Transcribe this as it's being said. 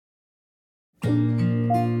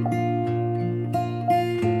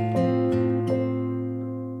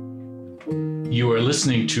You are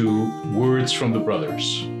listening to Words from the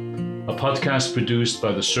Brothers, a podcast produced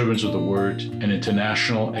by the Servants of the Word, an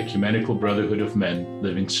international ecumenical brotherhood of men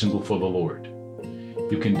living single for the Lord.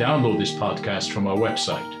 You can download this podcast from our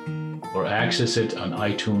website or access it on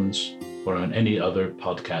iTunes or on any other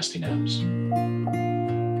podcasting apps.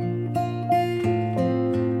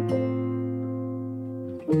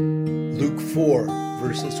 Luke 4,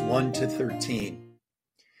 verses 1 to 13.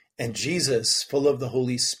 And Jesus, full of the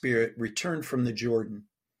Holy Spirit, returned from the Jordan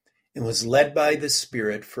and was led by the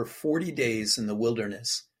Spirit for 40 days in the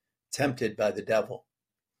wilderness, tempted by the devil.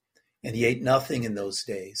 And he ate nothing in those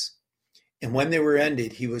days. And when they were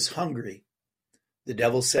ended, he was hungry. The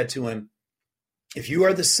devil said to him, "If you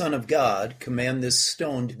are the Son of God, command this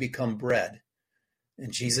stone to become bread."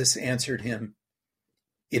 And Jesus answered him,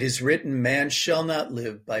 "It is written, man shall not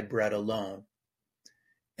live by bread alone."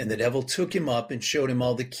 And the devil took him up and showed him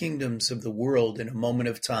all the kingdoms of the world in a moment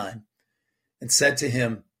of time, and said to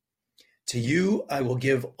him, "To you I will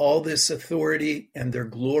give all this authority and their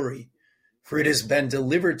glory, for it has been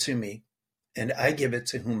delivered to me, and I give it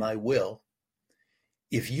to whom I will.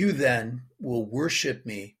 If you then will worship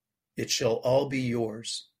me, it shall all be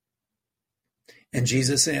yours." And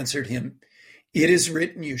Jesus answered him, "It is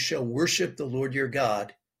written, you shall worship the Lord your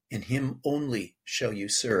God, and him only shall you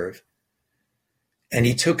serve." And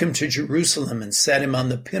he took him to Jerusalem and set him on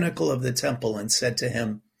the pinnacle of the temple and said to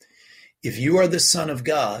him, "If you are the Son of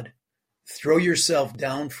God, throw yourself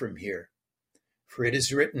down from here. For it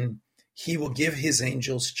is written, he will give his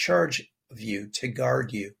angels charge of you to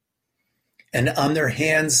guard you. And on their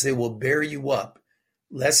hands they will bear you up,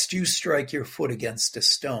 lest you strike your foot against a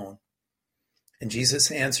stone." And Jesus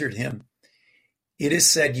answered him, "It is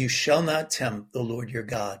said, you shall not tempt the Lord your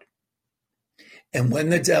God." And when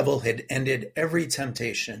the devil had ended every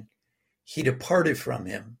temptation, he departed from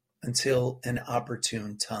him until an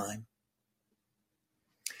opportune time.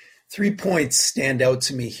 3 points stand out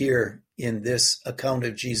to me here in this account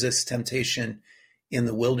of Jesus' temptation in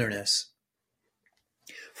the wilderness.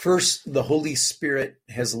 First, the Holy Spirit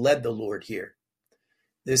has led the Lord here.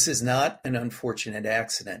 This is not an unfortunate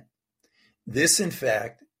accident. This, in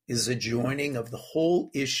fact, is a joining of the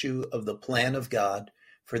whole issue of the plan of God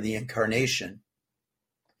for the incarnation.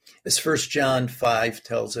 As 1 John 5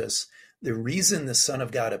 tells us, the reason the Son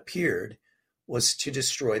of God appeared was to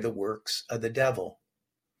destroy the works of the devil.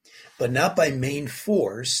 But not by main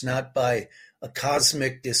force, not by a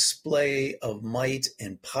cosmic display of might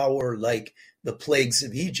and power like the plagues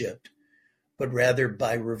of Egypt, but rather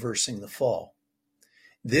by reversing the fall.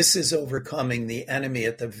 This is overcoming the enemy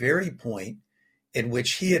at the very point in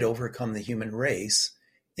which he had overcome the human race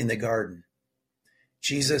in the garden.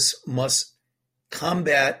 Jesus must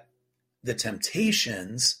combat the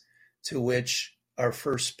temptations to which our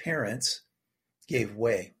first parents gave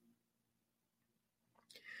way.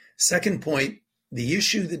 Second point, the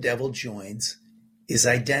issue the devil joins is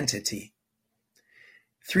identity.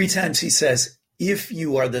 3 times he says, "If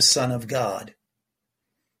you are the Son of God."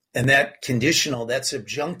 And that conditional, that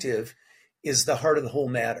subjunctive, is the heart of the whole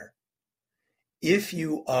matter. If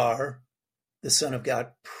you are the Son of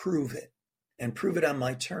God, prove it, and prove it on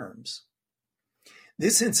my terms.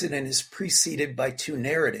 This incident is preceded by 2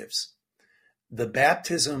 narratives. The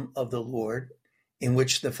baptism of the Lord, in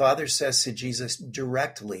which the Father says to Jesus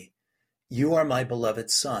directly, "You are my beloved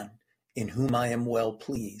Son, in whom I am well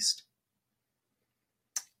pleased."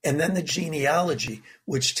 And then the genealogy,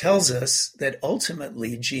 which tells us that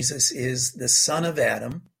ultimately Jesus is the son of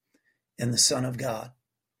Adam and the Son of God.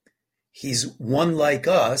 He's one like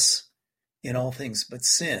us in all things but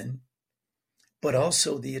sin, but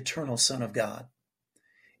also the eternal Son of God,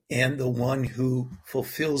 and the one who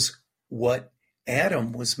fulfills what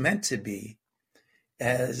Adam was meant to be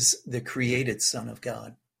as the created Son of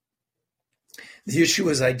God. The issue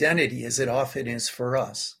is identity, as it often is for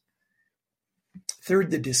us.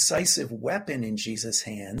 Third, the decisive weapon in Jesus'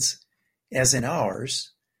 hands, as in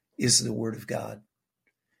ours, is the Word of God.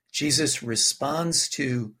 Jesus responds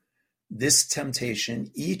to this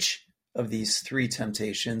temptation, each of these 3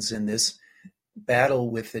 temptations in this battle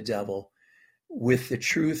with the devil, with the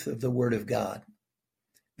truth of the Word of God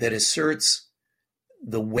that asserts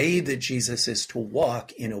the way that Jesus is to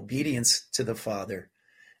walk in obedience to the Father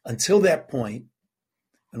until that point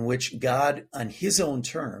in which God, on his own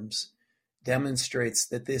terms, demonstrates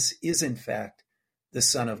that this is in fact the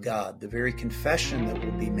Son of God, the very confession that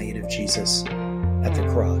will be made of Jesus at the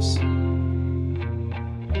cross.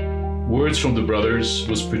 Words from the Brothers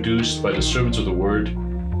was produced by the Servants of the Word,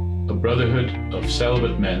 a brotherhood of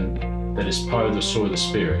celibate men that is part of the Sword of the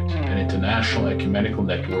Spirit, an international ecumenical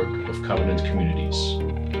network of covenant communities.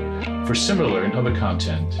 For similar and other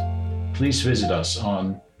content, please visit us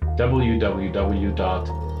on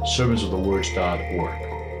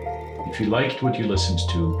www.servantsofthewords.org. If you liked what you listened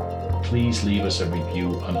to, please leave us a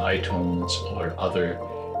review on iTunes or other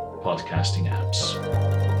podcasting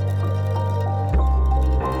apps.